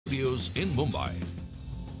studios in Mumbai.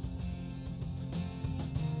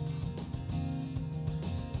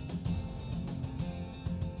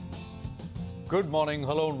 Good morning,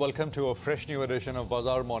 hello and welcome to a fresh new edition of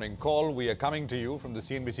Bazaar Morning Call. We are coming to you from the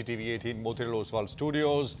CNBC-TV18 Motilal Oswal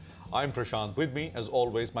studios. I'm Prashant. With me, as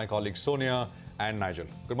always, my colleagues Sonia and Nigel.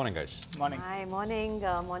 Good morning, guys. Morning. Hi, morning.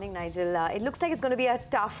 Morning, Nigel. It looks like it's going to be a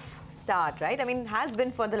tough start, right? I mean, it has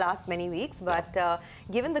been for the last many weeks, but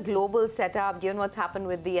given the global setup, given what's happened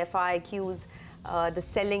with the FIQs, the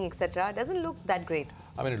selling, etc., it doesn't look that great.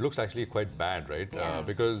 I mean, it looks actually quite bad, right? Yeah.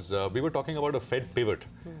 Because we were talking about a Fed pivot.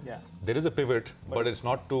 Yeah. There is a pivot, but it's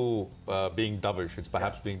not to being dovish. It's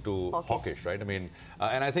perhaps being too hawkish, right? I mean,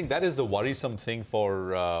 and I think that is the worrisome thing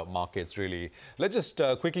for markets, really. Let's just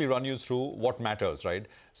quickly run you through what matters, right?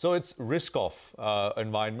 So it's risk-off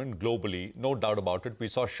environment globally, no doubt about it. We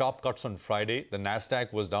saw sharp cuts on Friday. The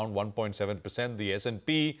Nasdaq was down 1.7%. The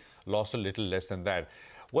S&P lost a little less than that.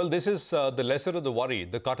 Well, this is the lesser of the worry,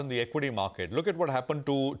 the cut in the equity market. Look at what happened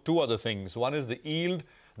to two other things. One is the yield,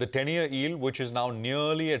 the 10-year yield, which is now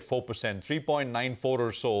nearly at 4%, 3.94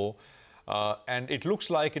 or so. And it looks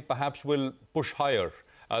like it perhaps will push higher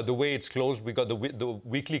the way it's closed. We got the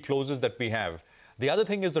weekly closes that we have. The other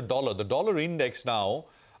thing is the dollar. The dollar index now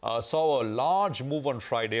saw a large move on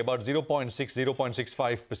Friday, about 0.6,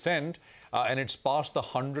 0.65%, and it's past the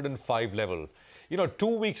 105 level. You know,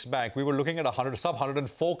 2 weeks back, we were looking at sub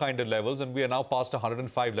 104 kind of levels, and we are now past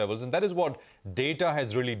 105 levels. And that is what data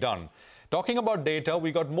has really done. Talking about data,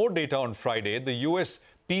 we got more data on Friday. The US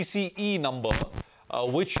PCE number,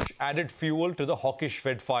 which added fuel to the hawkish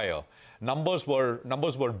Fed fire. Numbers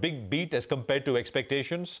were big beat as compared to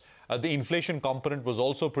expectations. The inflation component was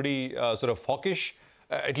also pretty sort of hawkish,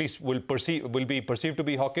 at least will be perceived to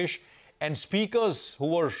be hawkish. And speakers who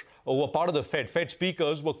were part of the Fed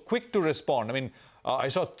speakers were quick to respond. I mean, I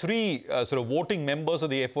saw three sort of voting members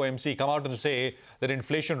of the FOMC come out and say that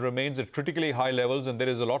inflation remains at critically high levels and there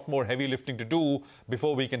is a lot more heavy lifting to do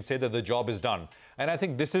before we can say that the job is done. And I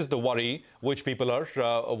think this is the worry which people are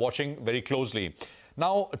watching very closely.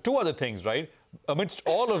 Now, two other things, right? Amidst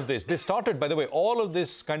all of this, started, by the way, all of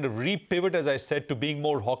this kind of re-pivot, as I said, to being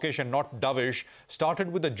more hawkish and not dovish, started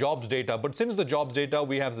with the jobs data. But since the jobs data,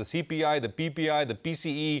 we have the CPI, the PPI, the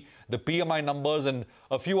PCE, the PMI numbers, and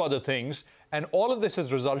a few other things. And all of this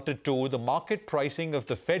has resulted to the market pricing of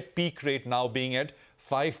the Fed peak rate now being at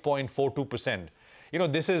 5.42%. You know,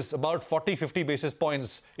 this is about 40, 50 basis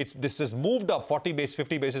points. This has moved up 50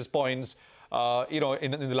 basis points, you know,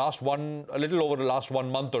 in the last a little over the last 1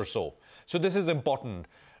 month or so. So this is important.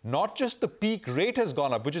 Not just the peak rate has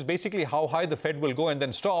gone up, which is basically how high the Fed will go and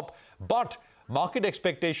then stop, but market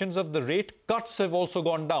expectations of the rate cuts have also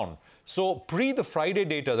gone down. So pre the Friday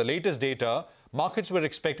data, the latest data, markets were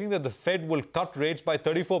expecting that the Fed will cut rates by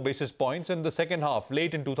 34 basis points in the second half,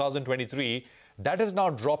 late in 2023. That has now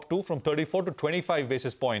dropped from 34 to 25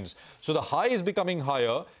 basis points. So the high is becoming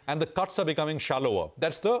higher and the cuts are becoming shallower.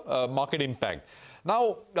 That's the market impact.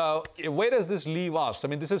 Now, where does this leave us? I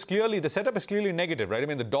mean, the setup is clearly negative, right? I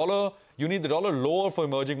mean, you need the dollar lower for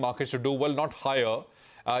emerging markets to do well, not higher.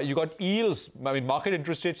 You got yields, I mean, market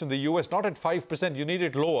interest rates in the US, not at 5%, you need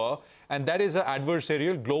it lower. And that is an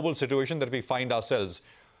adversarial global situation that we find ourselves.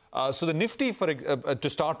 So the Nifty, to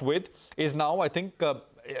start with, is now, I think,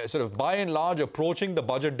 sort of by and large approaching the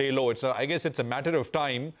budget day low. I guess it's a matter of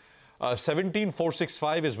time.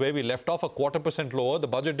 17,465 is where we left off, a 0.25% lower. The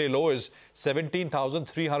budget day low is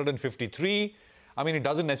 17,353. I mean, it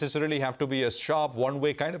doesn't necessarily have to be a sharp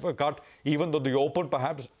one-way kind of a cut, even though the open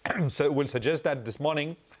perhaps will suggest that this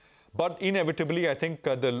morning. But inevitably, I think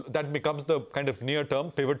that becomes the kind of near-term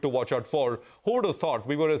pivot to watch out for. Who would have thought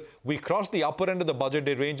we crossed the upper end of the budget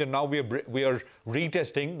day range, and now we are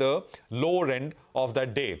retesting the lower end of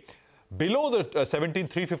that day. Below the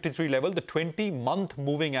 17,353 level, the 20-month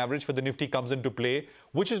moving average for the Nifty comes into play,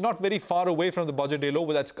 which is not very far away from the budget day low,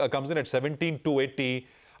 but that comes in at 17,280.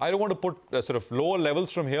 I don't want to put sort of lower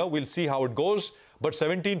levels from here. We'll see how it goes. But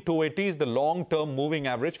 17,280 is the long-term moving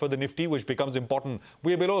average for the Nifty, which becomes important.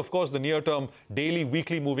 We are below, of course, the near-term daily,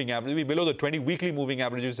 weekly moving average. We're below the 20-weekly moving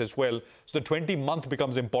averages as well. So the 20-month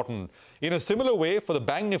becomes important. In a similar way, for the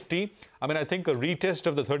Bank Nifty, I mean, I think a retest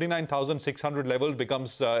of the 39,600 level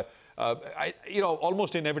becomes,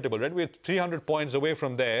 almost inevitable, right? We're 300 points away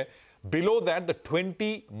from there. Below that, the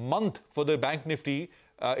 20-month for the Bank Nifty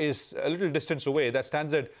is a little distance away. That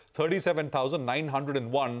stands at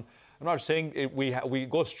 37,901. I'm not saying we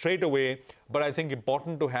go straight away, but I think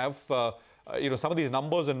important to have some of these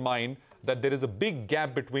numbers in mind. that there is a big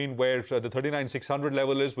gap between where the 39,600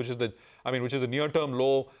 level is, which is the near-term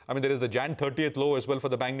low. I mean, there is the Jan 30th low as well for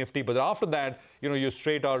the Bank Nifty. But after that, you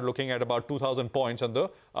straight are looking at about 2,000 points on the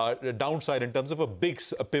downside in terms of a big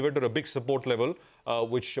pivot or a big support level,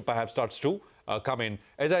 which perhaps starts to come in.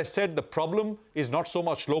 As I said, the problem is not so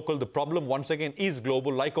much local. The problem, once again, is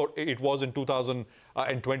global, like it was in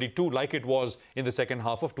 2022, like it was in the second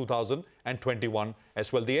half of 2021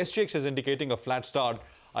 as well. The SGX is indicating a flat start.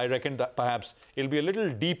 I reckon that perhaps it'll be a little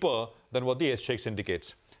deeper than what the SGX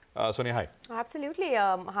indicates. Sonia, hi. Absolutely.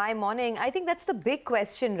 Hi, morning. I think that's the big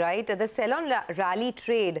question, right? The sell-on rally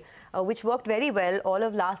trade, which worked very well all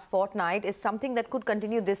of last fortnight, is something that could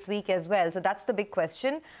continue this week as well. So that's the big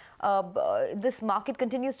question. This market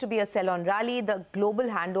continues to be a sell-on rally. The global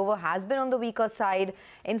handover has been on the weaker side.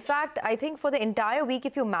 In fact, I think for the entire week,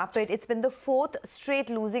 if you map it, it's been the fourth straight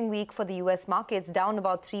losing week for the US markets, down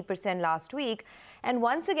about 3% last week. And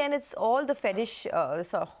once again, it's all the Fedish,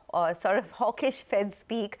 sort of hawkish Fed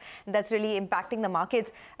speak that's really impacting the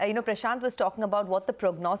markets. Prashant was talking about what the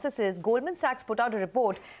prognosis is. Goldman Sachs put out a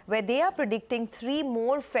report where they are predicting 3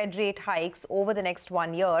 more Fed rate hikes over the next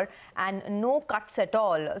 1 year and no cuts at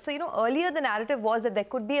all. So, earlier the narrative was that there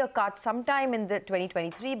could be a cut sometime in the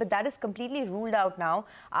 2023, but that is completely ruled out now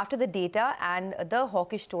after the data and the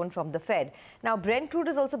hawkish tone from the Fed. Now, Brent crude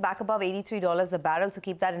is also back above $83 a barrel, so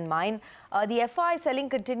keep that in mind. The FI selling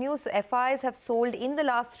continues. So FIs have sold in the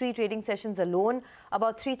last 3 trading sessions alone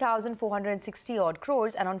about 3,460 odd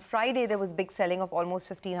crores, and on Friday there was big selling of almost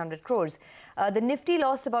 1,500 crores. The Nifty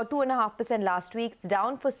lost about 2.5% last week. It's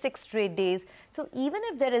down for 6 straight days. So even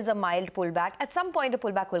if there is a mild pullback, at some point a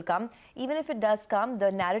pullback will come. Even if it does come,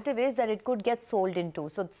 the narrative is that it could get sold into.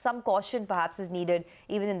 So some caution perhaps is needed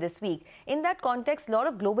even in this week. In that context, a lot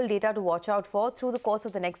of global data to watch out for through the course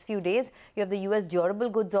of the next few days. You have the US durable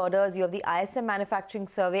goods orders, you have the ISM manufacturing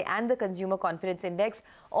survey and the consumer confidence index.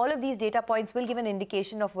 All of these data points will give an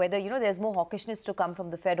indication of whether, there's more hawkishness to come from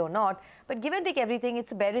the Fed or not. But give and take everything,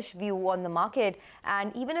 it's a bearish view on the market.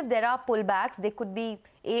 And even if there are pullbacks, they could be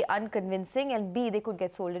A, unconvincing, and B, they could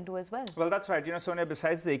get sold into as well. Well, that's right. Sonia,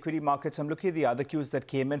 besides the equity markets, I'm looking at the other cues that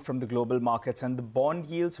came in from the global markets, and the bond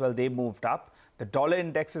yields, well, they moved up. The dollar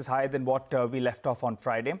index is higher than what we left off on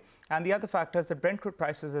Friday. And the other factor is that Brent crude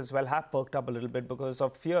prices as well have perked up a little bit because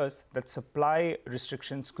of fears that supply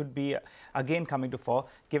restrictions could be again coming to fore,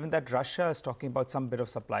 given that Russia is talking about some bit of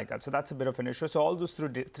supply cut. So that's a bit of an issue. So all those 3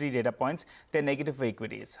 data points, they're negative for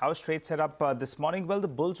equities. How is trade set up this morning? Well, the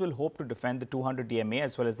bulls will hope to defend the 200 DMA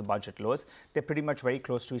as well as the budget lows. They're pretty much very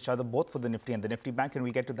close to each other, both for the Nifty and the Nifty Bank, and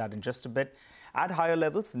we'll get to that in just a bit. At higher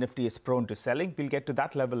levels, the Nifty is prone to selling. We'll get to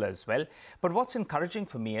that level as well. But what's encouraging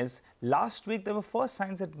for me is last week there were first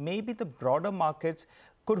signs that maybe the broader markets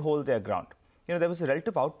could hold their ground. There was a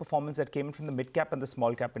relative outperformance that came in from the mid-cap and the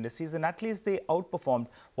small-cap indices, and at least they outperformed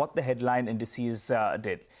what the headline indices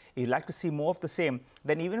did. If you'd like to see more of the same,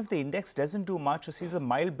 then even if the index doesn't do much or sees a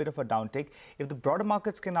mild bit of a downtick, if the broader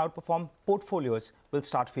markets can outperform, portfolios will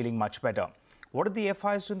start feeling much better. What did the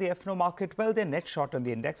FIs do in the FNO market? Well, they're net short on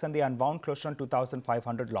the index and they unwound closer on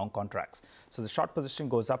 2,500 long contracts. So the short position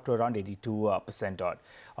goes up to around 82% odd.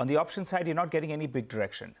 On the option side, you're not getting any big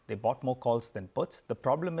direction. They bought more calls than puts. The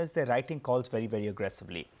problem is they're writing calls very, very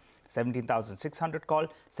aggressively. 17,600 call,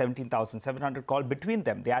 17,700 call. Between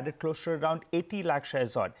them, they added closer to around 80 lakh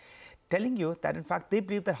shares odd, telling you that, in fact, they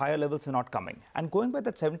believe that higher levels are not coming. And going by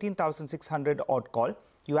that 17,600 odd call,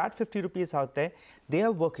 you add 50 rupees out there, they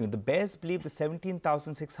are working. The bears believe the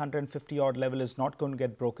 17,650 odd level is not going to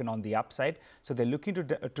get broken on the upside. So they're looking to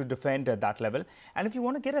defend that level. And if you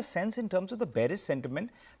want to get a sense in terms of the bearish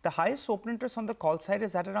sentiment, the highest open interest on the call side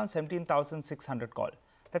is at around 17,600 call.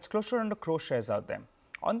 That's closer to 1 crore shares out there.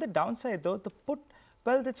 On the downside, though, the put,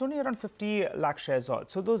 well, that's only around 50 lakh shares odd.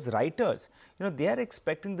 So those writers, they are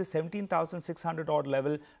expecting the 17,600 odd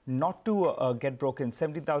level not to get broken,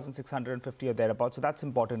 17,650 or thereabouts. So that's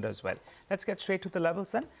important as well. Let's get straight to the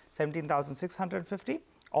levels then. 17,650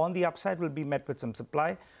 on the upside will be met with some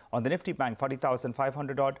supply. On the Nifty Bank,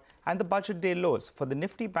 40,500 odd, and the budget day lows. For the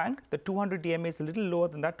Nifty Bank, the 200 DMA is a little lower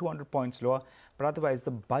than that, 200 points lower. But otherwise,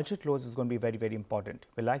 the budget lows is going to be very, very important.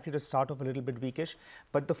 We're likely to start off a little bit weakish,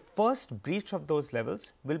 but the first breach of those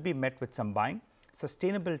levels will be met with some buying.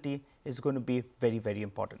 Sustainability is going to be very, very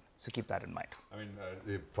important. So keep that in mind. I mean,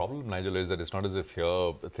 the problem, Nigel, is that it's not as if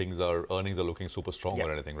here earnings are looking super strong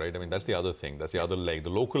or anything, right? I mean, that's the other thing. That's the other leg. The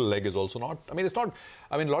local leg is also not, I mean, it's not,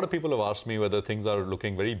 I mean, a lot of people have asked me whether things are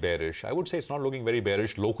looking very bearish. I would say it's not looking very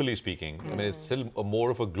bearish locally speaking. I mean, it's still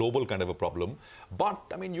more of a global kind of a problem. But,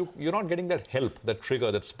 I mean, you're not getting that help, that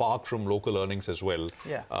trigger, that spark from local earnings as well,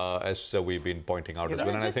 as we've been pointing out as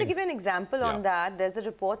well. And just to give you an example on that, there's a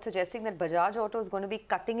report suggesting that Bajaj Auto is going to be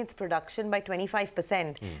cutting its production by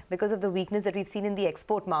 25% because of the weakness that we've seen in the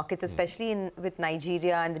export markets, especially with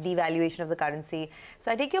Nigeria and the devaluation of the currency.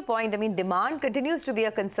 So I take your point. I mean, demand continues to be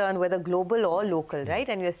a concern, whether global or local, right?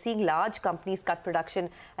 And you're seeing large companies cut production.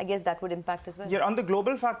 I guess that would impact as well. Yeah, on the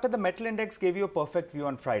global factor, the metal index gave you a perfect view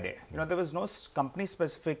on Friday. You know, there was no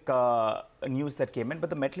company-specific news that came in, but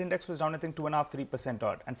the metal index was down, I think, 2.5–3%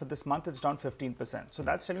 odd. And for this month, it's down 15%. So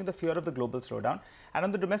that's telling you the fear of the global slowdown. And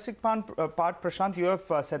on the domestic part, Prashant, you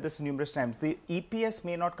have said this numerous times. The EPS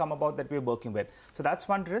may not come about that we're working with. So that's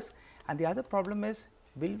one risk. And the other problem is,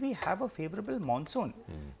 will we have a favorable monsoon?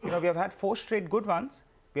 You know, we have had 4 straight good ones.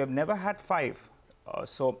 We have never had 5.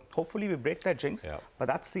 So hopefully we break that jinx. But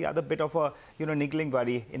that's the other bit of a niggling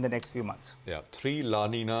worry in the next few months. 3 La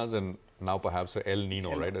Ninas and now perhaps a El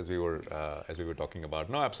Nino, right? As we were talking about.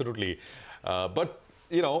 No, absolutely. But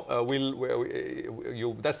you know,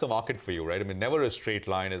 that's the market for you, right? I mean, never a straight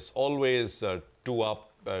line. It's always 2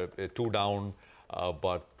 up, 2 down.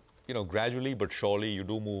 But you know, gradually but surely you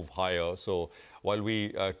do move higher. So while we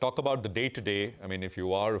talk about the day-to-day, I mean, if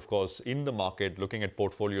you are, of course, in the market looking at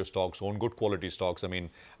portfolio stocks, own good quality stocks, I mean,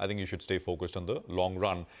 I think you should stay focused on the long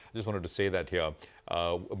run. I just wanted to say that here,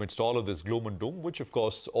 amidst all of this gloom and doom, which, of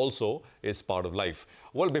course, also is part of life.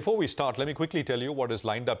 Well, before we start, let me quickly tell you what is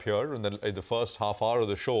lined up here in the first half hour of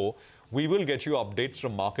the show. We will get you updates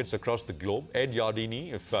from markets across the globe. Ed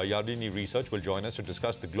Yardini, if Yardini Research, will join us to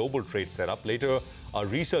discuss the global trade setup. Later, our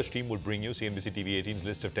research team will bring you CNBC-TV18's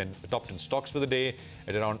list of top 10 stocks for the day.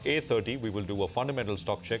 At around 8:30, we will do a fundamental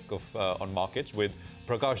stock check on markets with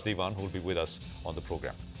Prakash Diwan, who will be with us on the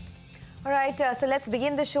program. All right, so let's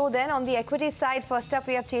begin the show then. On the equity side, first up,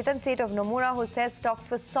 we have Chetan Seth of Nomura, who says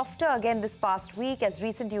stocks were softer again this past week as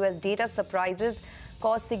recent US data surprises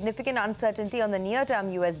caused significant uncertainty on the near-term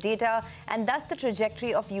US data and thus the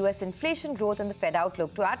trajectory of US inflation growth and the Fed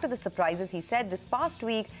outlook. To add to the surprises, he said this past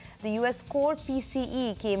week, the US core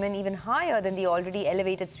PCE came in even higher than the already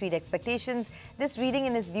elevated street expectations. This reading,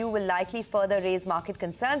 in his view, will likely further raise market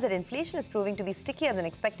concerns that inflation is proving to be stickier than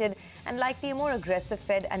expected and likely a more aggressive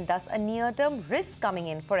Fed and thus a near-term risk coming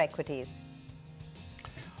in for equities.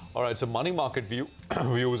 All right, so money market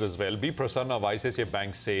views as well. B. Prasanna of ICICI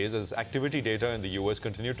Bank says, as activity data in the US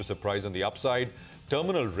continued to surprise on the upside,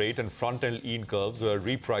 terminal rate and front-end yield curves were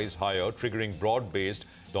repriced higher, triggering broad-based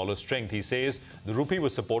dollar strength. He says the rupee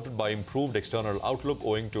was supported by improved external outlook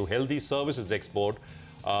owing to healthy services export,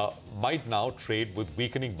 might now trade with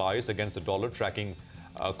weakening bias against the dollar,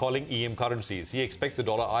 calling EM currencies. He expects the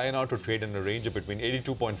dollar INR to trade in a range of between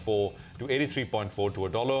 82.4 to 83.4 to a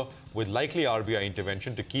dollar, with likely RBI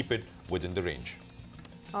intervention to keep it within the range.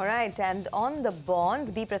 All right, and on the bonds,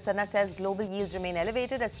 B. Prasanna says global yields remain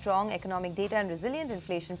elevated as strong economic data and resilient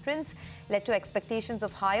inflation prints led to expectations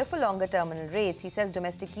of higher for longer terminal rates. He says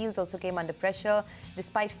domestic yields also came under pressure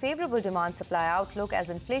despite favorable demand-supply outlook as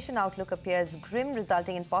inflation outlook appears grim,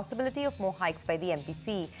 resulting in possibility of more hikes by the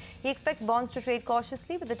MPC. He expects bonds to trade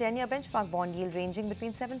cautiously with the 10-year benchmark bond yield ranging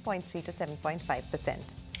between 7.3 to 7.5%.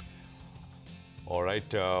 All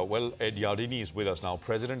right. Well, Ed Yardini is with us now,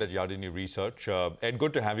 President at Yardini Research. Ed,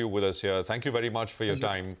 good to have you with us here. Thank you very much for your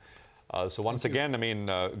time. So once again, I mean,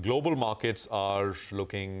 global markets are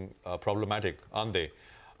looking problematic, aren't they?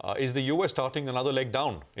 Is the US starting another leg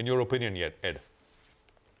down, in your opinion, yet, Ed?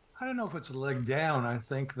 I don't know if it's a leg down. I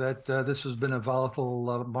think that this has been a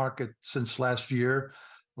volatile market since last year.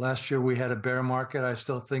 Last year, we had a bear market. I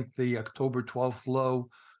still think the October 12th low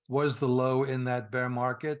was the low in that bear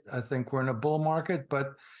market. I think we're in a bull market,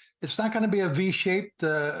 but it's not going to be a V-shaped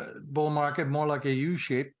bull market, more like a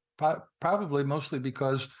U-shaped, probably mostly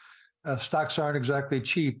because stocks aren't exactly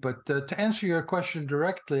cheap. But to answer your question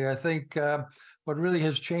directly, I think what really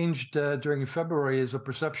has changed during February is a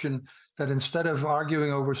perception that instead of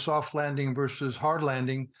arguing over soft landing versus hard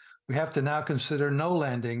landing, we have to now consider no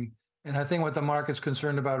landing. And I think what the market's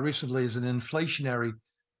concerned about recently is an inflationary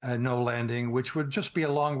no landing, which would just be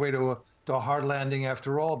a long way to a hard landing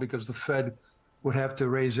after all, because the Fed would have to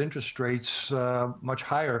raise interest rates much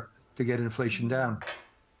higher to get inflation down.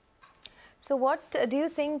 So what do you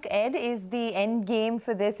think, Ed, is the end game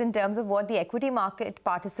for this in terms of what the equity market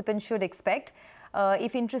participants should expect?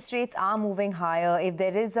 if interest rates are moving higher, if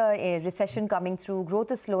there is a recession coming through,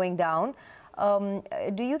 growth is slowing down,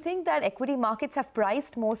 do you think that equity markets have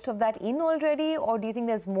priced most of that in already, or do you think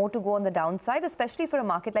there's more to go on the downside, especially for a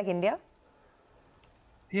market like India?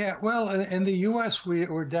 Yeah, well, in the U.S.,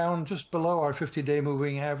 we're down just below our 50-day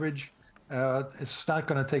moving average. It's not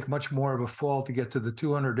going to take much more of a fall to get to the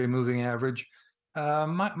 200-day moving average.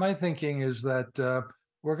 My thinking is that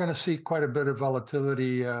we're going to see quite a bit of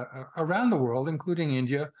volatility around the world, including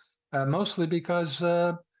India, mostly because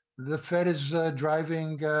the Fed is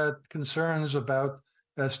driving concerns about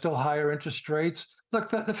still higher interest rates. Look,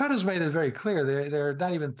 the Fed has made it very clear they're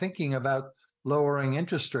not even thinking about lowering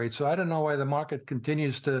interest rates. So I don't know why the market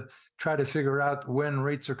continues to try to figure out when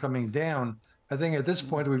rates are coming down. I think at this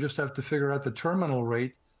point, we just have to figure out the terminal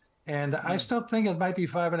rate. And I still think it might be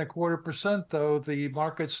 5.25%, though the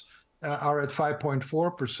markets are at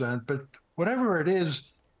 5.4%. But whatever it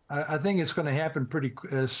is, I think it's going to happen pretty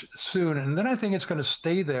soon. And then I think it's going to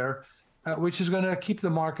stay there, which is going to keep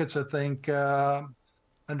the markets, I think,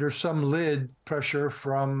 under some lid pressure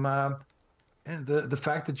from the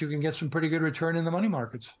fact that you can get some pretty good return in the money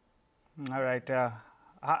markets. All right.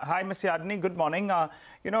 Hi, Mr. Yardney. Good morning.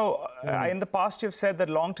 In the past, you've said that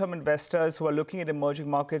long-term investors who are looking at emerging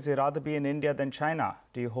markets, they'd rather be in India than China.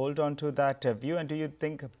 Do you hold on to that view? And do you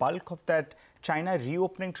think bulk of that China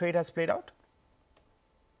reopening trade has played out?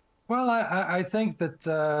 Well, I think that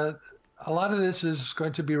a lot of this is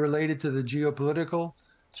going to be related to the geopolitical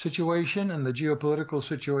situation, and the geopolitical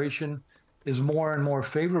situation is more and more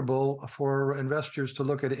favorable for investors to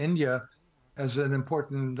look at India as an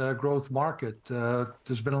important growth market.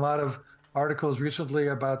 There's been a lot of articles recently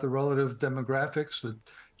about the relative demographics, that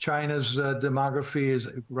China's demography is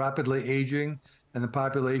rapidly aging and the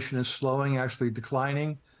population is slowing, actually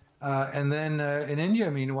declining. And then in India,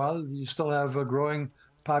 meanwhile, you still have a growing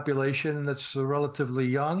population that's relatively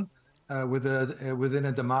young within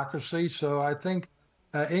a democracy. So I think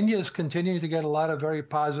India is continuing to get a lot of very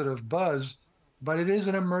positive buzz, but it is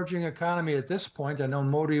an emerging economy at this point. I know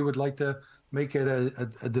Modi would like to make it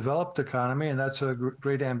a developed economy, and that's a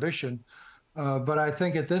great ambition. But I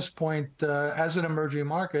think at this point, as an emerging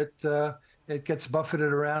market, it gets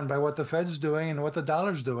buffeted around by what the Fed's doing and what the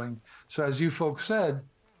dollar's doing. So as you folks said,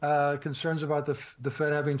 concerns about the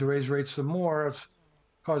Fed having to raise rates some more have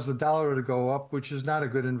caused the dollar to go up, which is not a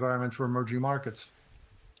good environment for emerging markets.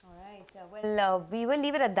 Well, we will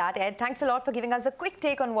leave it at that, Ed. Thanks a lot for giving us a quick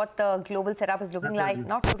take on what the global setup is looking like.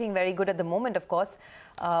 Not looking very good at the moment, of course,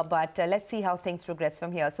 but let's see how things progress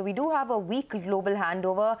from here. So we do have a weak global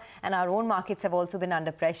handover, and our own markets have also been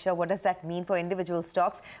under pressure. What does that mean for individual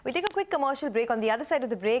stocks? We'll take a quick commercial break. On the other side of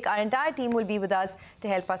the break, our entire team will be with us to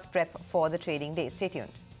help us prep for the trading day. Stay tuned.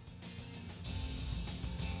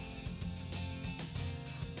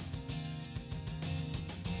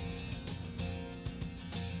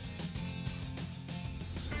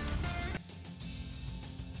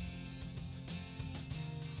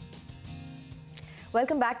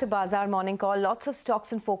 Welcome back to Bazaar Morning Call. Lots of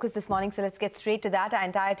stocks in focus this morning, so let's get straight to that. Our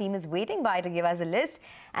entire team is waiting by to give us a list.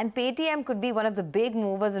 And Paytm could be one of the big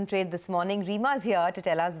movers in trade this morning. Reema's here to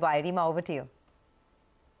tell us why. Reema, over to you.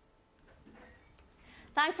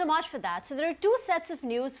 Thanks so much for that. So there are two sets of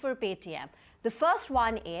news for Paytm. The first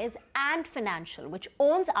one is Ant Financial, which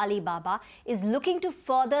owns Alibaba, is looking to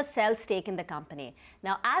further sell stake in the company.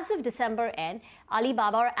 Now, as of December end,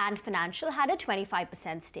 Alibaba or Ant Financial had a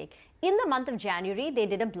 25% stake. In the month of January, they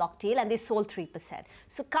did a block deal and they sold 3%.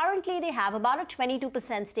 So currently, they have about a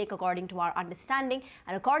 22% stake according to our understanding.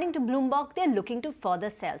 And according to Bloomberg, they're looking to further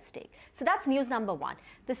sell stake. So that's news number one.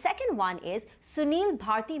 The second one is Sunil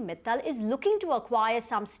Bharti Mittal is looking to acquire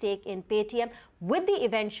some stake in Paytm with the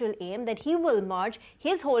eventual aim that he will merge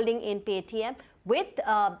his holding in Paytm with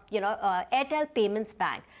Airtel Payments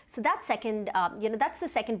Bank. So that's that's the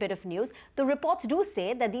second bit of news. The reports do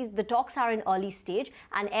say that the talks are in early stage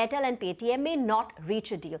and Airtel and Paytm may not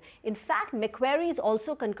reach a deal. In fact, Macquarie is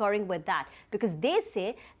also concurring with that because they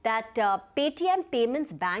say that Paytm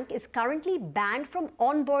Payments Bank is currently banned from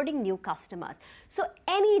onboarding new customers. So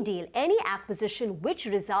any deal, any acquisition which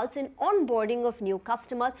results in onboarding of new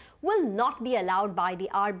customers will not be allowed by the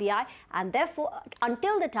RBI, and therefore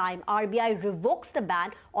until the time RBI revokes the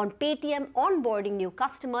ban on Paytm onboarding new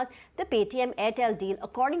customers, the Paytm Airtel deal,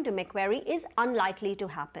 according to Macquarie, is unlikely to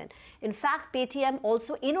happen. In fact, Paytm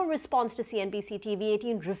also, in a response to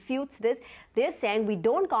CNBC-TV18, refutes this. They're saying we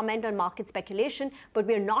don't comment on market speculation, but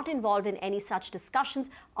we're not involved in any such discussions.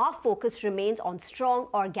 Our focus remains on strong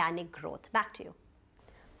organic growth. Back to you.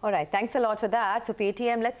 All right, thanks a lot for that. So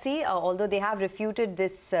Paytm, let's see, although they have refuted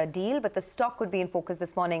this deal, but the stock could be in focus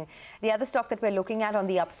this morning. The other stock that we're looking at on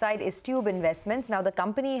the upside is Tube Investments. Now, the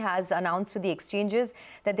company has announced to the exchanges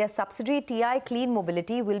that their subsidiary TI Clean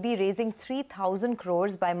Mobility will be raising 3,000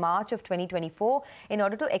 crores by March of 2024 in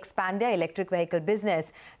order to expand their electric vehicle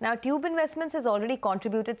business. Now, Tube Investments has already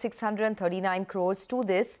contributed 639 crores to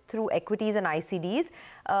this through equities and ICDs.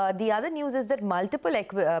 The other news is that multiple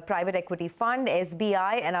private equity fund,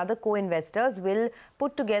 SBI and other co-investors will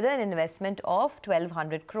put together an investment of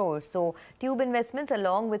 1,200 crores. So Tube Investments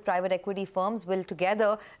along with private equity firms will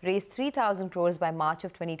together raise 3,000 crores by March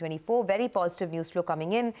of 2024. Very positive news flow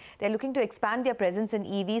coming in. They're looking to expand their presence in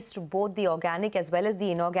EVs through both the organic as well as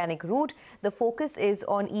the inorganic route. The focus is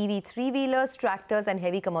on EV three-wheelers, tractors and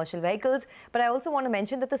heavy commercial vehicles. But I also want to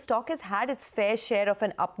mention that the stock has had its fair share of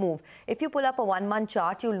an up move. If you pull up a one-month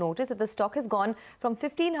chart, you'll notice that the stock has gone from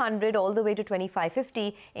 1,500 all the way to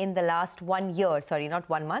 2,550 in the last 1 year. Sorry, not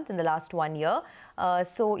 1 month, in the last 1 year.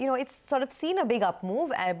 So, you know, it's sort of seen a big up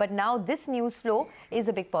move, but now this news flow is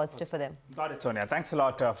a big positive for them. Got it, Sonia. Thanks a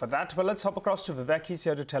lot for that. Well, let's hop across to Vivek. He's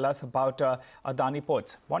here to tell us about Adani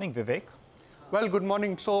Ports. Morning, Vivek. Well, good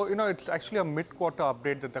morning. So, you know, it's actually a mid-quarter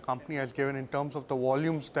update that the company has given in terms of the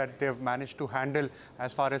volumes that they've managed to handle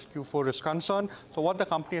as far as Q4 is concerned. So what the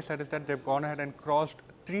company has said is that they've gone ahead and crossed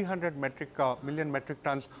 300 million metric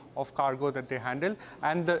tons of cargo that they handle.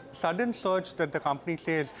 And the sudden surge that the company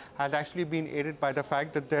says has actually been aided by the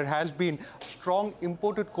fact that there has been strong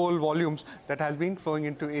imported coal volumes that has been flowing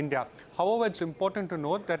into India. However, it's important to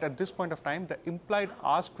note that at this point of time, the implied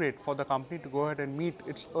ask rate for the company to go ahead and meet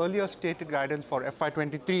its earlier stated guidance for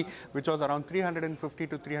FY23, which was around 350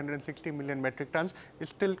 to 360 million metric tons, is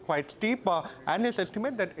still quite steep. Analysts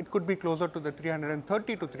estimate that it could be closer to the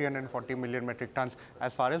 330 to 340 million metric tons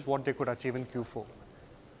as far as what they could achieve in Q4.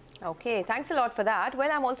 Okay, thanks a lot for that.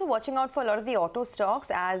 Well, I'm also watching out for a lot of the auto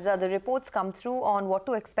stocks as the reports come through on what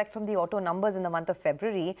to expect from the auto numbers in the month of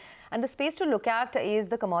February. And the space to look at is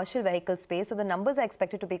the commercial vehicle space. So the numbers are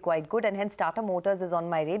expected to be quite good, and hence Tata Motors is on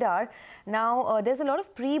my radar. Now, there's a lot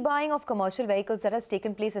of pre-buying of commercial vehicles that has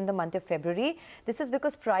taken place in the month of February. This is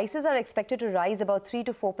because prices are expected to rise about 3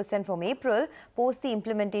 to 4% from April post the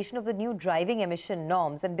implementation of the new driving emission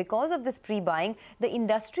norms. And because of this pre-buying, the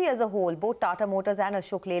industry as a whole, both Tata Motors and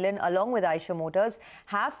Ashok Leyland along with Eicher Motors,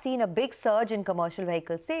 have seen a big surge in commercial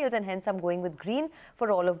vehicle sales, and hence I'm going with green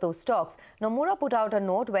for all of those stocks. Nomura put out a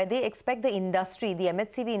note where they expect the industry, the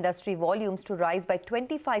MHCV industry volumes to rise by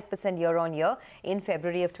 25% year on year in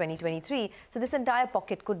February of 2023. So this entire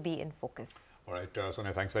pocket could be in focus. All right,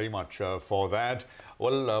 Sonia, thanks very much for that.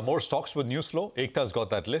 Well, more stocks with news flow. Ekta's got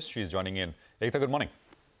that list. She's joining in. Ekta, good morning.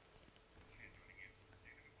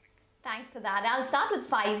 Thanks for that. I'll start with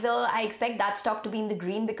Pfizer. I expect that stock to be in the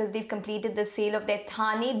green because they've completed the sale of their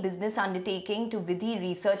Thane business undertaking to Vidhi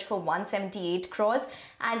Research for 178 crores.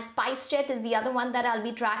 And SpiceJet is the other one that I'll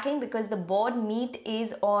be tracking because the board meet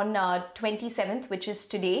is on 27th, which is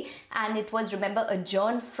today. And it was, remember,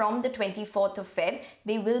 adjourned from the 24th of Feb.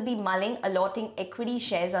 They will be mulling allotting equity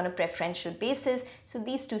shares on a preferential basis. So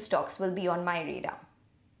these two stocks will be on my radar.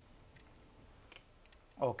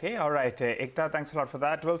 Okay, all right. Ekta, thanks a lot for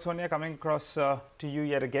that. Well, Sonia, coming across to you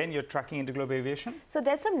yet again, you're tracking Interglobe Aviation. So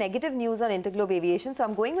there's some negative news on Interglobe Aviation. So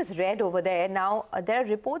I'm going with red over there. Now, there are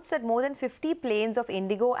reports that more than 50 planes of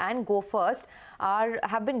Indigo and Go First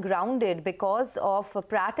have been grounded because of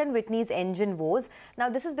Pratt & Whitney's engine woes. Now,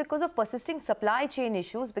 this is because of persisting supply chain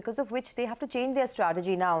issues, because of which they have to change their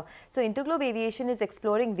strategy now. So Interglobe Aviation is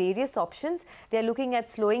exploring various options. They're looking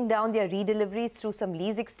at slowing down their redeliveries through some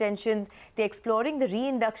lease extensions. They're exploring the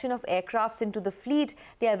reinduction of aircrafts into the fleet.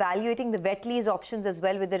 They're evaluating the wet lease options as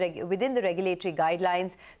well within the regulatory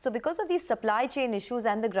guidelines. So because of these supply chain issues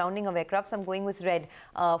and the grounding of aircrafts, I'm going with red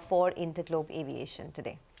for Interglobe Aviation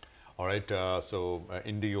today. All right, so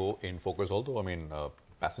Indigo in focus, although, I mean,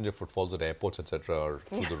 passenger footfalls at airports, etc., are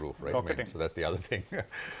through the roof, right? I mean, so that's the other thing.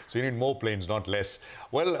 So you need more planes, not less.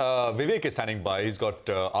 Well, Vivek is standing by. He's got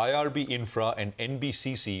IRB Infra and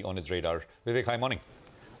NBCC on his radar. Vivek, hi, morning.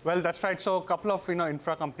 Well, that's right. So a couple of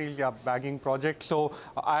infra companies are bagging projects. So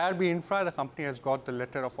IRB Infra, the company has got the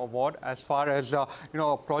letter of award as far as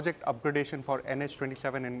project upgradation for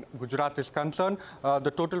NH27 in Gujarat is concerned. The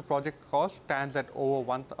total project cost stands at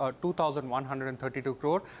over 2,132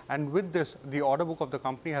 crore, and with this, the order book of the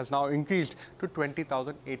company has now increased to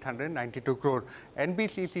 20,892 crore.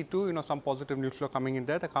 NBCC2, some positive news flow coming in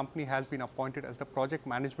there. The company has been appointed as the project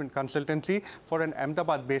management consultancy for an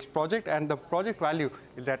Ahmedabad-based project, and the project value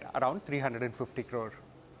is at around 350 crore.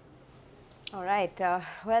 All right.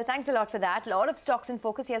 Well, thanks a lot for that. A lot of stocks in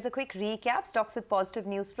focus. Here's a quick recap. Stocks with positive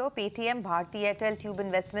news flow. Paytm, Bharti Airtel, Tube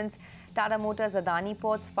Investments, Tata Motors, Adani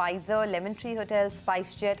Ports, Pfizer, Lemon Tree Hotels,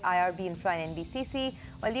 SpiceJet, IRB Infra and NBCC.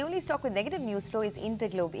 While the only stock with negative news flow is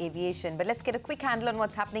Interglobe Aviation. But let's get a quick handle on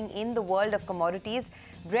what's happening in the world of commodities.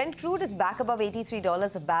 Brent crude is back above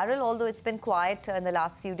 $83 a barrel, although it's been quiet in the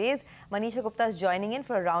last few days. Manisha Gupta is joining in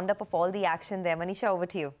for a roundup of all the action there. Manisha, over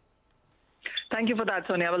to you. Thank you for that,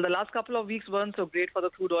 Sonia. Well, the last couple of weeks weren't so great for the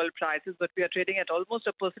crude oil prices, but we are trading at almost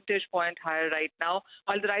a percentage point higher right now.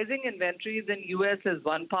 While the rising inventories in US is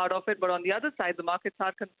one part of it, but on the other side, the markets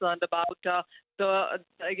are concerned about the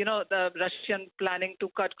Russian planning to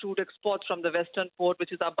cut crude exports from the Western port,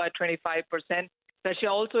 which is up by 25%. Russia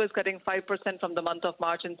also is cutting 5% from the month of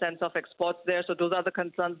March in sense of exports there. So those are the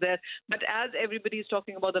concerns there. But as everybody is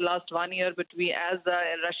talking about the last 1 year as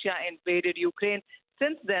Russia invaded Ukraine,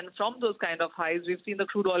 since then, from those kind of highs, we've seen the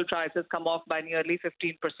crude oil prices come off by nearly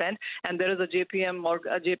 15%. And there is a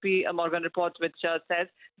JP Morgan report which says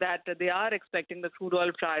that they are expecting the crude oil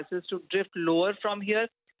prices to drift lower from here.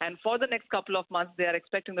 And for the next couple of months, they are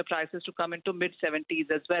expecting the prices to come into mid-70s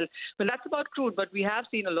as well. Well, that's about crude, but we have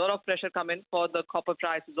seen a lot of pressure come in for the copper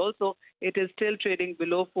prices also. It is still trading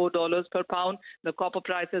below $4 per pound. The copper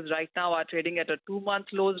prices right now are trading at a 2-month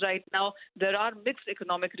lows right now. There are mixed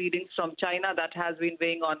economic readings from China that has been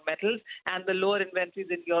weighing on metals, and the lower inventories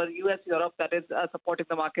in US, Europe that is supporting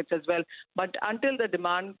the markets as well. But until the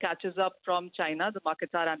demand catches up from China, the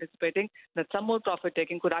markets are anticipating that some more profit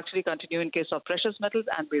taking could actually continue in case of precious metals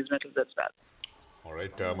and base metals as well. All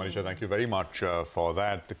right, Manisha, thank you very much for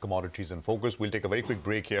that. The commodities in focus. We'll take a very quick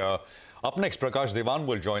break here. Up next, Prakash Devan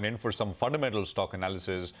will join in for some fundamental stock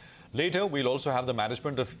analysis. Later, we'll also have the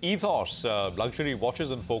management of Ethos, luxury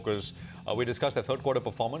watches in focus. We discussed their third quarter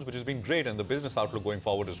performance, which has been great, and the business outlook going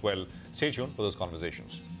forward as well. Stay tuned for those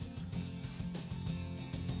conversations.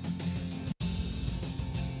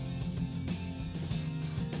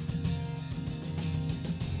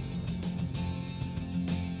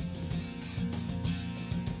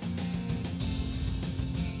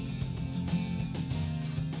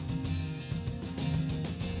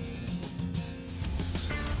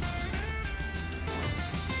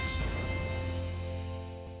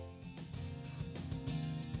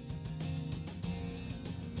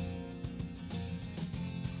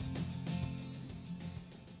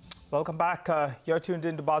 Welcome back. You're tuned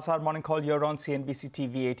into Bazaar Morning Call. You're on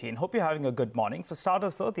CNBC-TV18. Hope you're having a good morning. For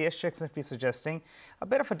starters, though, the SGX Nifty suggesting a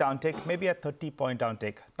bit of a downtick, maybe a 30-point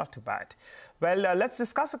downtick. Not too bad. Well, let's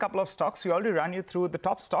discuss a couple of stocks. We already ran you through the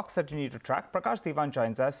top stocks that you need to track. Prakash Devan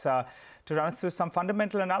joins us to run us through some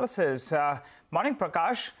fundamental analysis. Morning,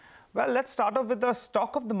 Prakash. Well, let's start off with the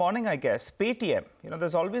stock of the morning, I guess. Paytm.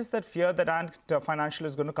 There's always that fear that Ant Financial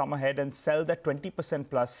is going to come ahead and sell that 20%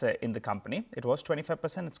 plus in the company. It was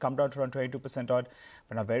 25%. It's come down to around 22% odd.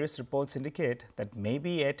 But now various reports indicate that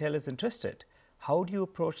maybe Airtel is interested. How do you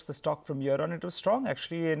approach the stock from here on? It was strong,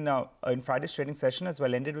 actually, in Friday's trading session as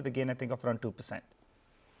well. Ended with a gain, I think, of around 2%.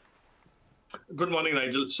 Good morning,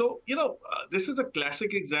 Nigel. So, this is a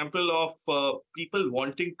classic example of people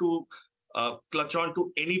wanting to clutch on to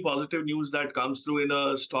any positive news that comes through in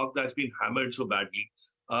a stock that's been hammered so badly,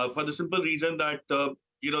 for the simple reason that the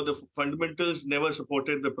fundamentals never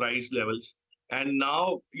supported the price levels, and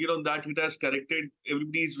now that it has corrected,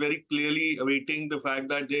 everybody is very clearly awaiting the fact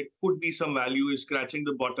that there could be some value, is scratching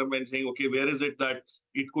the bottom and saying, okay, where is it that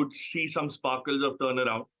it could see some sparkles of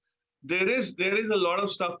turnaround. There is a lot of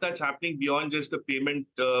stuff that's happening beyond just the payment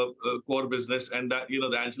core business, and that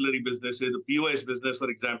the ancillary businesses, the POS business, for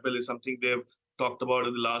example, is something they've talked about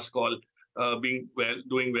in the last call, doing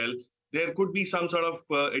well. There could be some sort of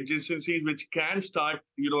adjacencies which can start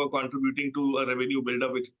contributing to a revenue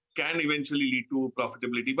buildup, which can eventually lead to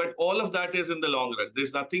profitability. But all of that is in the long run.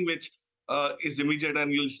 There's nothing which is immediate,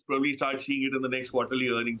 and you'll probably start seeing it in the next quarterly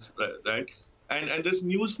earnings, right? And this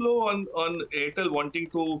news flow on Airtel wanting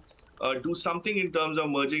to do something in terms of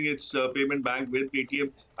merging its payment bank with Paytm.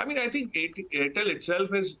 I mean, I think Airtel itself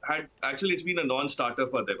has had, actually, it's been a non-starter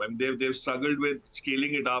for them. I mean, they've struggled with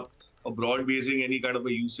scaling it up or broad-basing any kind of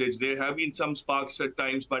a usage. There have been some sparks at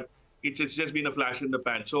times, but it's just been a flash in the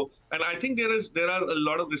pan. So, and I think there are a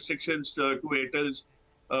lot of restrictions to Airtel's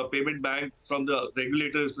payment bank from the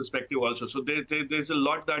regulator's perspective also. So there's a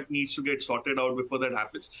lot that needs to get sorted out before that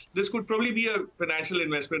happens. This could probably be a financial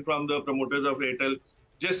investment from the promoters of Airtel,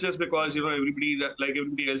 just because everybody, like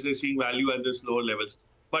everybody else, they're seeing value at this lower levels.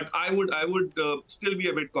 But I would still be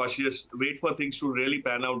a bit cautious, wait for things to really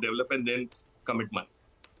pan out, develop, and then commit money.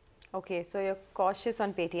 Okay, so you're cautious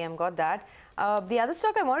on Paytm, got that. The other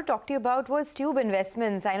stock I want to talk to you about was Tube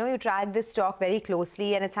Investments. I know you tracked this stock very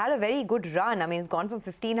closely and it's had a very good run. I mean, it's gone from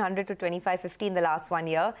 1,500 to 2,550 in the last 1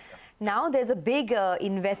 year. Now there's a big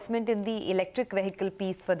investment in the electric vehicle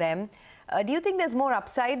piece for them. Do you think there's more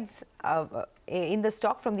upsides in the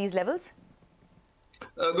stock from these levels?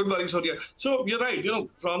 Good morning, Sonia. So you're right.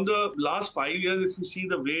 From the last 5 years, if you see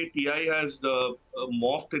the way TI has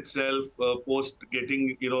morphed itself post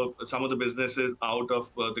getting some of the businesses out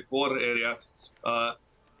of the core area,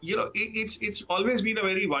 it's always been a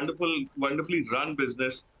very wonderfully run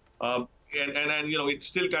business, and it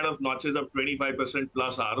still kind of notches up 25%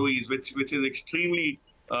 plus ROEs, which is extremely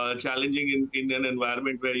challenging in an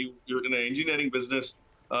environment where you're in an engineering business.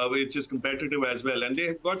 Which is competitive as well. And they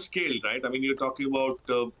have got scale, right? I mean, you're talking about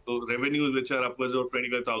revenues which are upwards of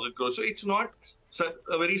 25,000 crores. So it's not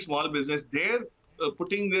a very small business. They're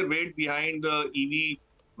putting their weight behind the EV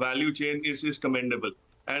value chain is commendable.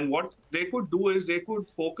 And what they could do is they could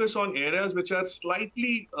focus on areas which are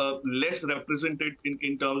slightly less represented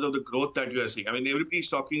in terms of the growth that you are seeing. I mean, everybody's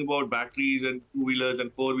talking about batteries and two-wheelers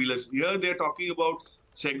and four-wheelers. Here, they're talking about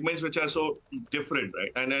segments which are so different,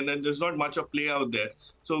 right? And there's not much of play out there.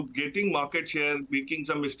 So getting market share, making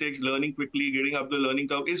some mistakes, learning quickly, getting up the learning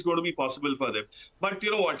curve is going to be possible for them. But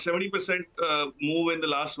you know what, 70% move in the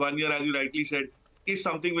last 1 year, as you rightly said, is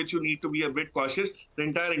something which you need to be a bit cautious. The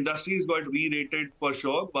entire industry has got re-rated for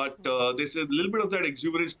sure, but there's a little bit of that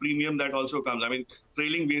exuberance premium that also comes. I mean,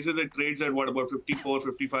 trailing basis, it trades at what, about 54,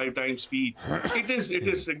 55 times P. It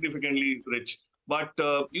is significantly rich. But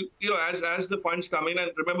as the funds come in,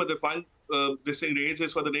 and remember the fund this thing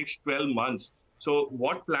raises for the next 12 months. So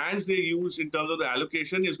what plans they use in terms of the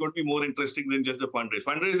allocation is going to be more interesting than just the fundraise.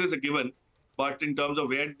 Fundraise is a given, but in terms of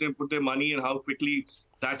where they put their money and how quickly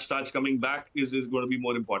that starts coming back is going to be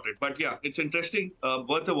more important. But yeah, it's interesting,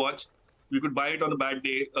 worth a watch. You could buy it on a bad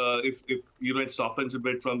day if it softens a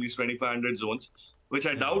bit from these 2,500 zones, which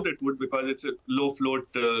I doubt it would because it's a low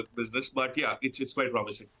float business. But yeah, it's quite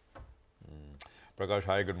promising. Prakash,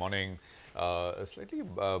 hi, good morning. A slightly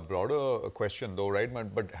broader question though, right?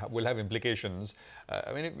 But will have implications.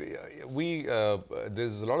 I mean,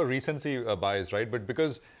 there's a lot of recency bias, right? But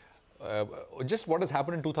because just what has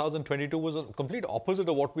happened in 2022 was a complete opposite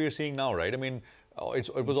of what we are seeing now, right? I mean,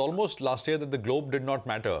 it was almost last year that the globe did not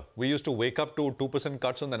matter. We used to wake up to 2%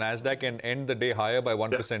 cuts on the Nasdaq and end the day higher by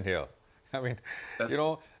 1% here. I mean,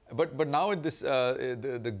 But now this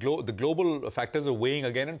the global factors are weighing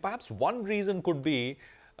again, and perhaps one reason could be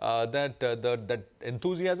that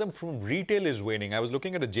enthusiasm from retail is waning. I was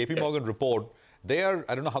looking at a JP Morgan report.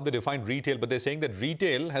 I don't know how they define retail, but they're saying that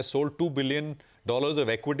retail has sold $2 billion of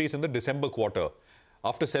equities in the December quarter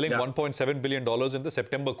after selling $1.7 billion in the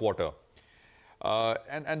September quarter.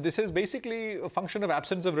 And this is basically a function of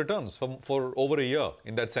absence of returns for over a year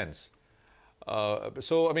in that sense.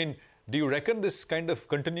 So, I mean, do you reckon this kind of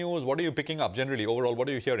continues? What are you picking up generally? Overall, what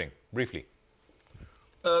are you hearing? Briefly.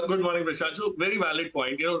 Good morning, Prashant. So, very valid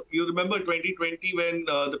point. You remember 2020 when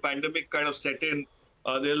the pandemic kind of set in,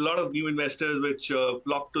 there are a lot of new investors which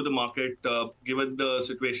flocked to the market given the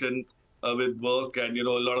situation with work and, a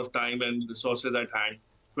lot of time and resources at hand.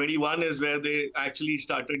 21 is where they actually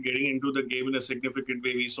started getting into the game in a significant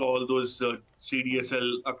way. We saw all those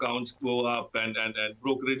CDSL accounts go up and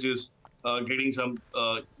brokerages getting some,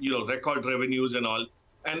 record revenues and all.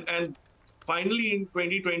 And finally, in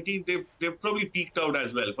 2020, they've probably peaked out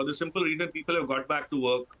as well. For the simple reason, people have got back to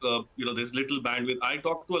work. There's little bandwidth. I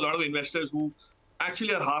talk to a lot of investors who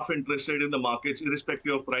actually are half interested in the markets,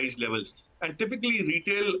 irrespective of price levels. And typically,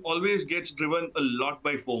 retail always gets driven a lot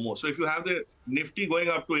by FOMO. So if you have the Nifty going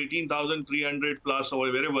up to 18,300 plus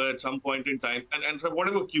or wherever at some point in time, and for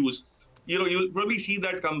whatever cues, you'll probably see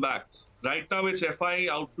that come back. Right now, it's FI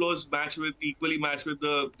outflows equally matched with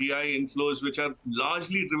the DI inflows, which are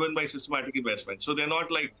largely driven by systematic investments. So they're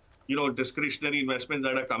not like, discretionary investments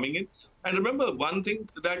that are coming in. And remember, one thing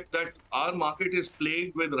that our market is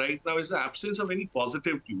plagued with right now is the absence of any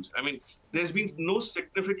positive cues. I mean, there's been no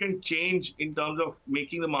significant change in terms of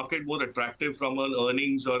making the market more attractive from an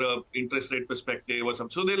earnings or a interest rate perspective or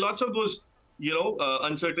something. So there are lots of those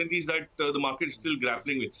uncertainties that the market is still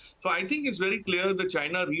grappling with. So I think it's very clear the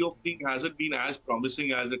China reopening hasn't been as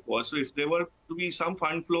promising as it was. So if there were to be some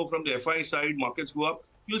fund flow from the FI side, markets go up,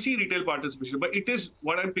 you'll see retail participation. But it is,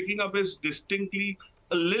 what I'm picking up is distinctly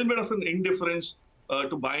a little bit of an indifference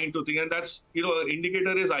to buy into things. And that's, an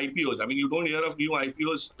indicator is IPOs. I mean, you don't hear of new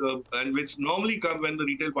IPOs and which normally come when the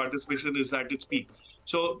retail participation is at its peak.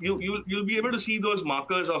 So you'll be able to see those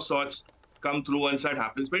markers of sorts come through once that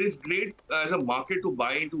happens. But it's great as a market to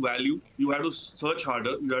buy into value. You have to search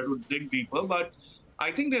harder. You have to dig deeper. But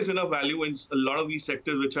I think there's enough value in a lot of these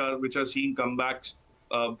sectors which are seeing comebacks.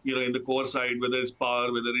 In the core side, whether it's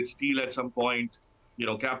power, whether it's steel at some point,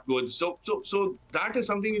 cap goods. So that is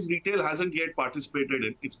something which retail hasn't yet participated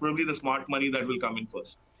in. It's probably the smart money that will come in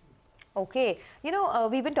first. Okay.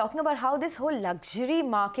 We've been talking about how this whole luxury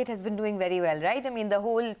market has been doing very well, right? I mean, the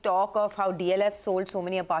whole talk of how DLF sold so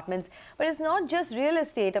many apartments. But it's not just real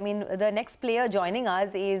estate. I mean, the next player joining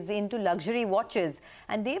us is into luxury watches.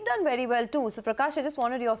 And they've done very well too. So, Prakash, I just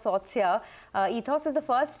wanted your thoughts here. Ethos is the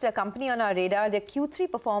first company on our radar. Their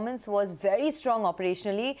Q3 performance was very strong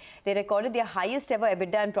operationally. They recorded their highest ever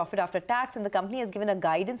EBITDA and profit after tax. And the company has given a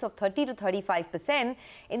guidance of 30 to 35%.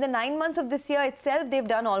 In the 9 months of this year itself, they've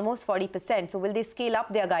done almost 40%. So will they scale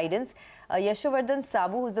up their guidance? Yashovardhan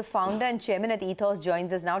Sabu, who's the founder and chairman at Ethos,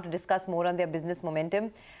 joins us now to discuss more on their business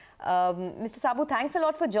momentum. Mr. Sabu, thanks a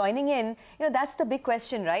lot for joining in. That's the big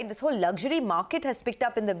question, right? This whole luxury market has picked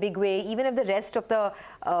up in the big way, even if the rest of the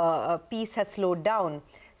piece has slowed down.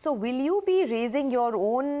 So will you be raising your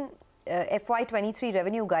own FY23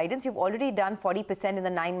 revenue guidance? You've already done 40% in the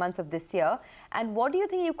 9 months of this year. And what do you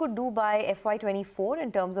think you could do by FY24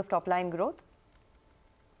 in terms of top-line growth?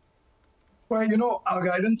 Well, our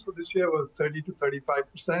guidance for this year was 30 to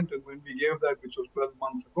 35%. And when we gave that, which was 12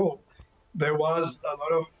 months ago, there was a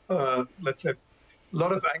lot of, a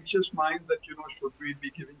lot of anxious minds that, should we be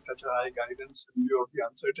giving such a high guidance in view of the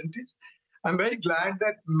uncertainties? I'm very glad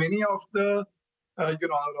that many of the,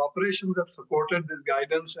 our operations have supported this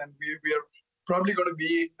guidance, and we are probably going to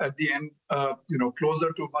be at the end, much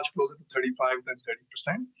closer to 35 than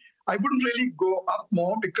 30%. I wouldn't really go up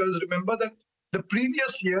more because remember that the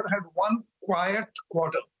previous year had one quiet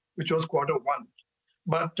quarter, which was quarter one.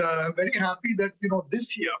 But I'm very happy that,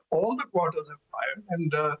 this year, all the quarters have fired.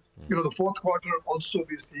 And, the fourth quarter also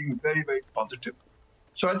we're seeing very, very positive.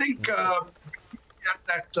 So I think at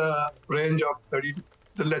that range of 30,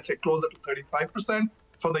 let's say closer to 35%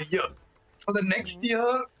 for the year. For the next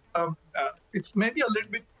year, it's maybe a little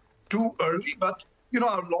bit too early, but,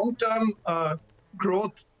 our long-term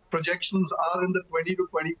growth projections are in the 20 to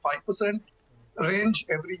 25% range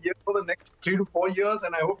every year for the next 3 to 4 years,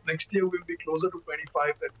 and I hope next year will be closer to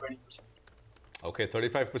 25 than 20%. Okay,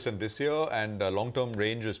 35% this year, and long-term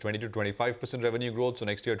range is 20 to 25% revenue growth. So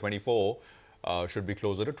next year, 24 should be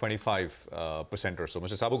closer to 25% or so.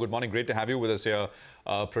 Mr. Sabu, good morning. Great to have you with us here.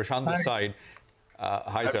 Prashant this side.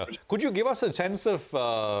 Hi, sir. Could you give us a sense of,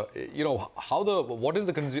 what is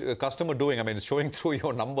the customer doing? I mean, it's showing through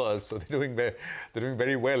your numbers, so they're doing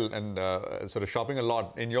very well and sort of shopping a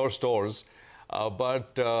lot in your stores.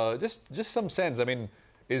 But just some sense. I mean,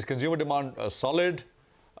 is consumer demand solid?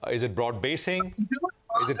 Is it broad basing?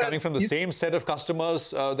 Is it coming from the same set of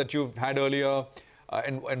customers that you've had earlier?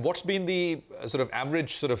 And what's been the sort of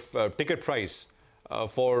average sort of ticket price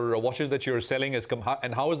for watches that you're selling,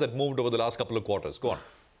 and how has that moved over the last couple of quarters? Go on.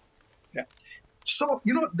 Yeah. So,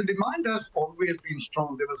 the demand has always been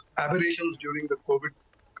strong. There was aberrations during the COVID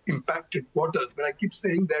impacted quarters, but I keep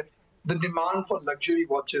saying that the demand for luxury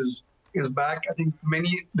watches is back. I think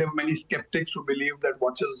there were many skeptics who believed that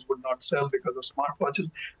watches would not sell because of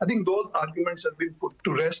smartwatches. I think those arguments have been put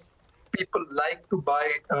to rest. People like to buy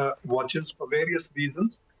watches for various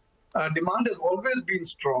reasons. Demand has always been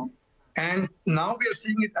strong. And now we are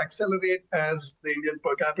seeing it accelerate as the Indian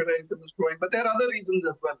per capita income is growing. But there are other reasons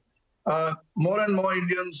as well. More and more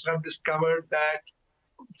Indians have discovered that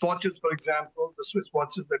watches, for example, the Swiss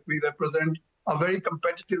watches that we represent, are very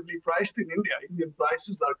competitively priced in India. Indian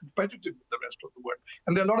prices are competitive with the rest of the world.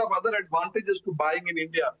 And there are a lot of other advantages to buying in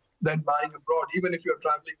India than buying abroad. Even if you're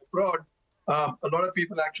traveling abroad, a lot of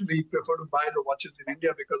people actually prefer to buy the watches in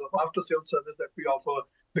India because of after-sale service that we offer,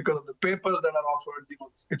 because of the papers that are offered.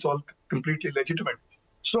 It's all completely legitimate.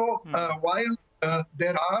 So while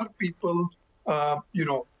there are people,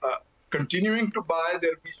 continuing to buy,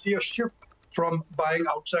 we see a shift from buying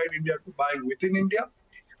outside India to buying within India.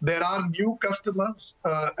 There are new customers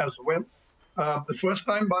as well. The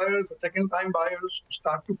first-time buyers, the second-time buyers who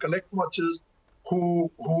start to collect watches, who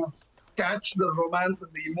catch the romance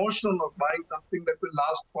and the emotion of buying something that will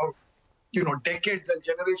last for, decades and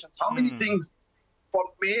generations. How many things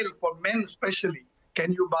for men especially,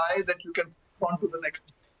 can you buy that you can put on to the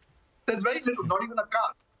next? There's very little, not even a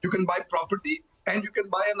car. You can buy property and you can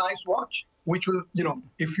buy a nice watch, which will,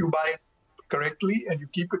 if you buy it correctly and you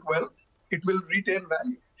keep it well, it will retain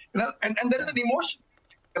value. And there is an emotion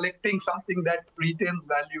collecting something that retains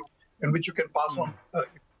value and which you can pass on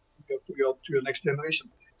to your next generation.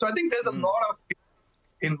 So I think there's a lot of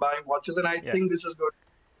in buying watches, and I think this is going to be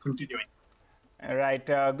continuing. Right.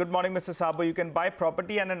 Good morning, Mr. Sabo. You can buy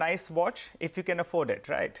property and a nice watch if you can afford it,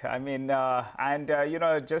 right? I mean, you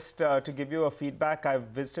know, just to give you a feedback, I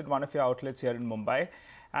visited one of your outlets here in Mumbai,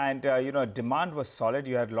 and you know, demand was solid.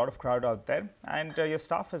 You had a lot of crowd out there, and your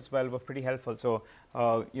staff as well were pretty helpful. So,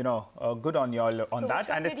 you know, good on you all on that.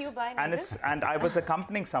 And it's and I was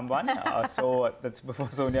accompanying someone, so that's before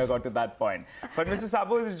Sonia got to that point. But Mr.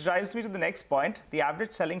 Sabo, it drives me to the next point: the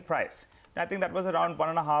average selling price. I think that was around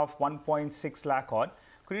 1.6 lakh odd.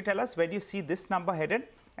 Could you tell us where do you see this number headed?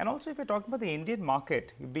 And also, if you're talking about the Indian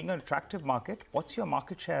market, being an attractive market, what's your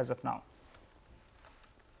market share as of now?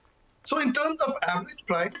 So in terms of average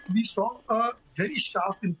price, we saw a very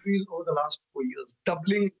sharp increase over the last 4 years,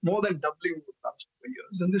 more than doubling over the last 4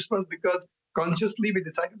 years. And this was because consciously we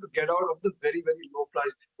decided to get out of the very, very low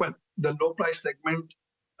price, the low price segment,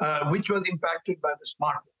 which was impacted by the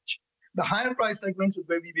smartwatch. The higher price segments is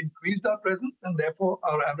where we've increased our presence, and therefore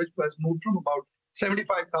our average price moved from about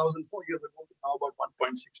 75,000 4 years ago to now about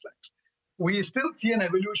 1.6 lakhs. We still see an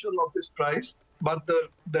evolution of this price, but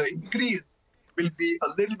the increase will be a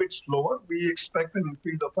little bit slower. We expect an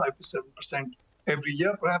increase of 5 to 7% every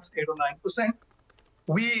year, perhaps 8 or 9%.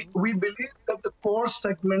 We believe that the core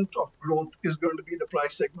segment of growth is going to be the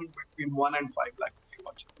price segment between 1 and 5 lakh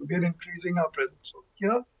watches. We're increasing our presence over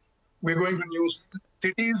here. We're going to new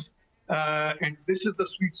cities. And this is the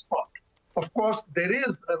sweet spot. Of course, there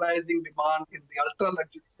is a rising demand in the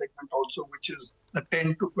ultra-luxury segment also, which is the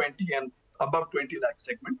 10 to 20 and above 20 lakh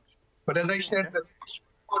segment. But as I said, the sweet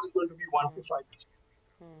spot is going to be 1 to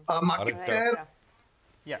 5%. Market share,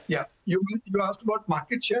 yeah. You asked about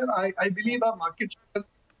market share. I believe our market share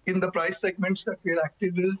in the price segments that we're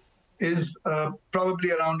active in is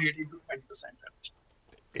probably around 18 to 20%.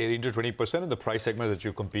 18 to 20% in the price segment that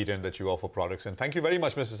you compete in, that you offer products. And thank you very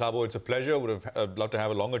much, Mr. Sabo. It's a pleasure. Would have loved to have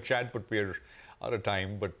a longer chat, but we're out of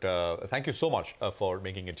time. But thank you so much for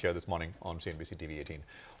making it here this morning on CNBC TV18.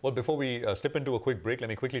 Well, before we slip into a quick break, let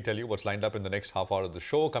me quickly tell you what's lined up in the next half hour of the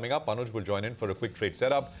show. Coming up, Anuj will join in for a quick trade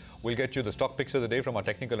setup. We'll get you the stock picks of the day from our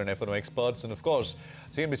technical and F&O experts. And of course,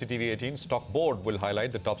 CNBC TV18 Stock Board will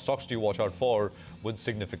highlight the top stocks to watch out for with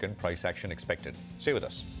significant price action expected. Stay with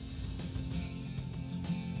us.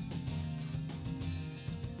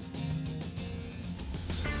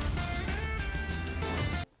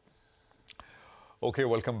 Okay,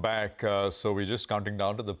 welcome back. So we're just counting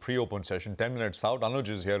down to the pre-open session, 10 minutes out. Anuj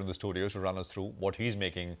is here in the studio to run us through what he's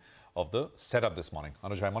making of the setup this morning.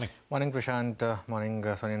 Anuj, hi, morning. Morning, Prashant. Morning,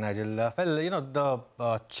 Sonia, Nigel. Well, you know,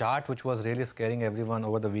 the chart which was really scaring everyone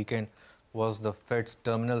over the weekend was the Fed's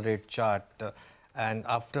terminal rate chart. And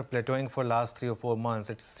after plateauing for last 3 or 4 months,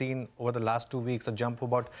 it's seen over the last 2 weeks a jump of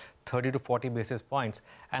about 30 to 40 basis points.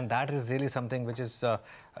 And that is really something which is,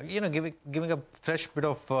 you know, giving a fresh bit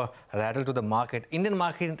of rattle to the market. Indian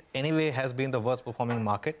market anyway has been the worst performing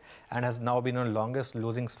market and has now been on longest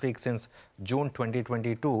losing streak since June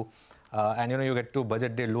 2022. And, you know, you get to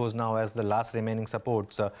budget day lows now as the last remaining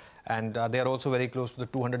supports. And they are also very close to the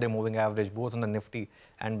 200-day moving average, both on the Nifty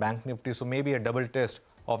and Bank Nifty. So maybe a double test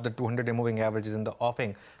of the 200-day moving average is in the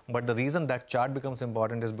offing. But the reason that chart becomes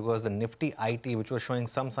important is because the Nifty IT, which was showing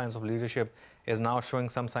some signs of leadership, is now showing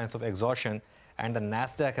some signs of exhaustion. And the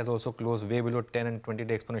Nasdaq has also closed way below 10 and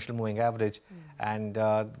 20-day exponential moving average. And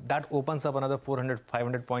that opens up another 400,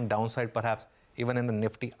 500 point downside, perhaps, even in the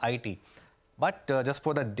Nifty IT. But just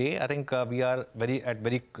for the day, I think we are at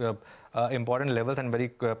very important levels and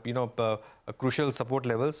very, crucial support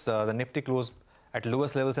levels. The Nifty closed at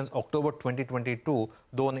lowest level since October 2022,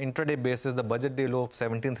 though on intraday basis, the budget day low of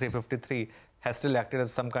 17,353 has still acted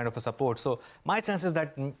as some kind of a support. So my sense is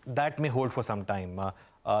that that may hold for some time,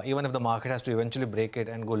 even if the market has to eventually break it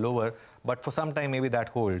and go lower. But for some time, maybe that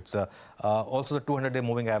holds. Also, the 200-day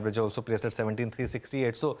moving average also placed at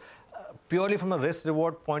 17,368. So purely from a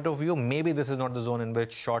risk-reward point of view, maybe this is not the zone in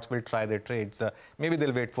which shorts will try their trades. Maybe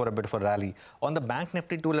they'll wait for a bit of a rally. On the Bank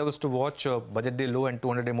Nifty, 2 levels to watch, budget day low and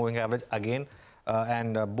 200-day moving average again.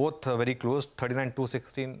 Both very close,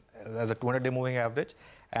 39,216 as a 200-day moving average,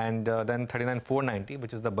 and then 39,490,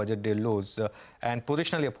 which is the budget day lows. And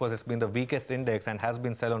positionally, of course, it's been the weakest index and has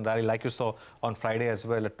been sell on rally, like you saw on Friday as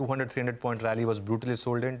well. A 200, 300-point rally was brutally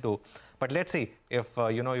sold into. But let's see if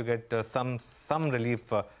you get some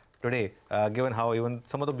relief today, given how even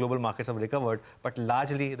some of the global markets have recovered. But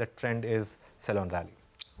largely, the trend is sell on rally.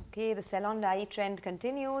 Okay, the sell-on rally trend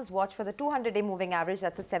continues. Watch for the 200-day moving average.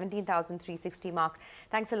 That's the 17,360 mark.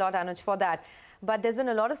 Thanks a lot, Anuj, for that. But there's been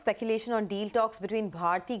a lot of speculation on deal talks between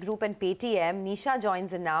Bharti Group and Paytm. Nisha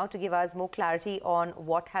joins in now to give us more clarity on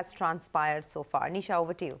what has transpired so far. Nisha,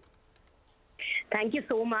 over to you. Thank you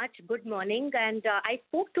so much. Good morning. And I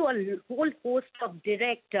spoke to a whole host of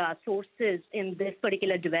direct sources in this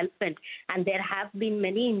particular development. And there have been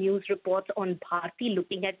many news reports on Bharti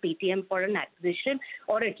looking at Paytm for an acquisition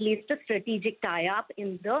or at least a strategic tie-up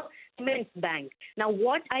in the payments bank. Now,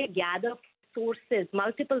 what I gather sources,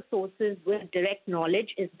 multiple sources with direct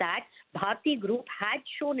knowledge is that Bharti Group had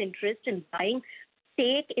shown interest in buying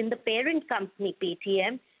stake in the parent company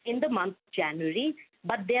Paytm in the month of January.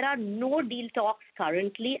 But there are no deal talks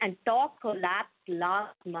currently, and talk collapsed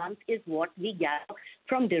last month is what we gather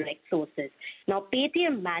from direct sources. Now,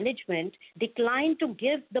 Paytm management declined to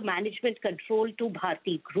give the management control to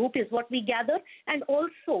Bharti Group is what we gather, and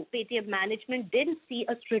also Paytm management didn't see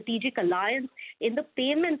a strategic alliance in the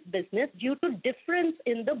payments business due to difference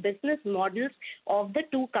in the business models of the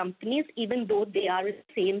two companies, even though they are in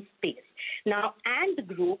the same space. Now, Ant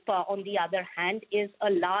Group, on the other hand, is a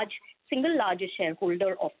single largest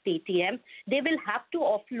shareholder of Paytm. They will have to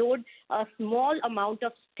offload a small amount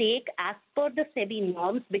of stake as per the SEBI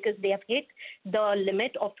norms because they have hit the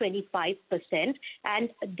limit of 25%, and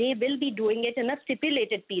they will be doing it in a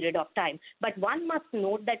stipulated period of time. But one must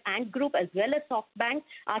note that Ant Group as well as SoftBank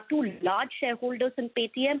are two large shareholders in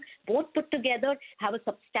Paytm. Both put together have a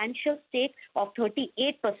substantial stake of 38%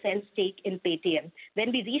 stake in Paytm.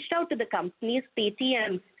 When we reached out to the companies,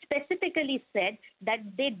 Paytm specifically said that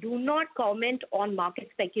they do not comment on market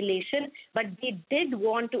speculation, but they did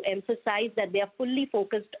want to emphasize that they are fully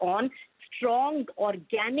focused on strong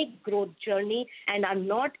organic growth journey and are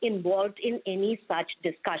not involved in any such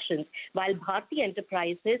discussions, while Bharti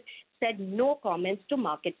Enterprises said no comments to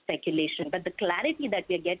market speculation. But the clarity that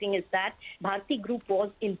we're getting is that Bharti Group was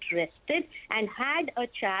interested and had a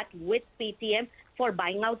chat with Paytm for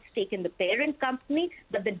buying out stake in the parent company,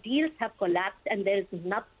 but the deals have collapsed and there is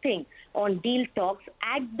nothing on deal talks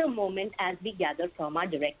at the moment as we gather from our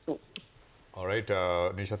direct sources. All right,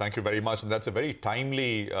 Nisha, thank you very much. And that's a very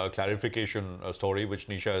timely clarification story which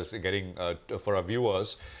Nisha is getting for our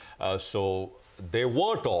viewers. So there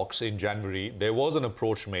were talks in January. There was an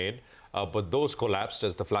approach made, but those collapsed,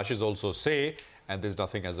 as the flashes also say. And there's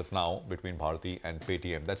nothing as of now between Bharti and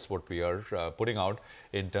Paytm. That's what we are putting out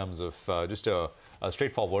in terms of just a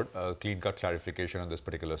straightforward, clean-cut clarification on this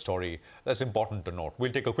particular story. That's important to note.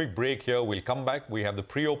 We'll take a quick break here. We'll come back. We have the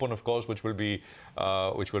pre-open, of course, which will be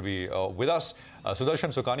with us.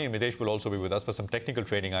 Sudarshan Sukhani and Mitesh will also be with us for some technical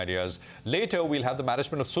trading ideas. Later, we'll have the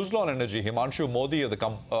management of Suzlon Energy. Himanshu Modi of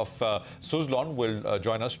Suzlon will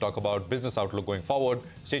join us to talk about business outlook going forward.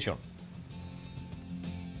 Stay tuned.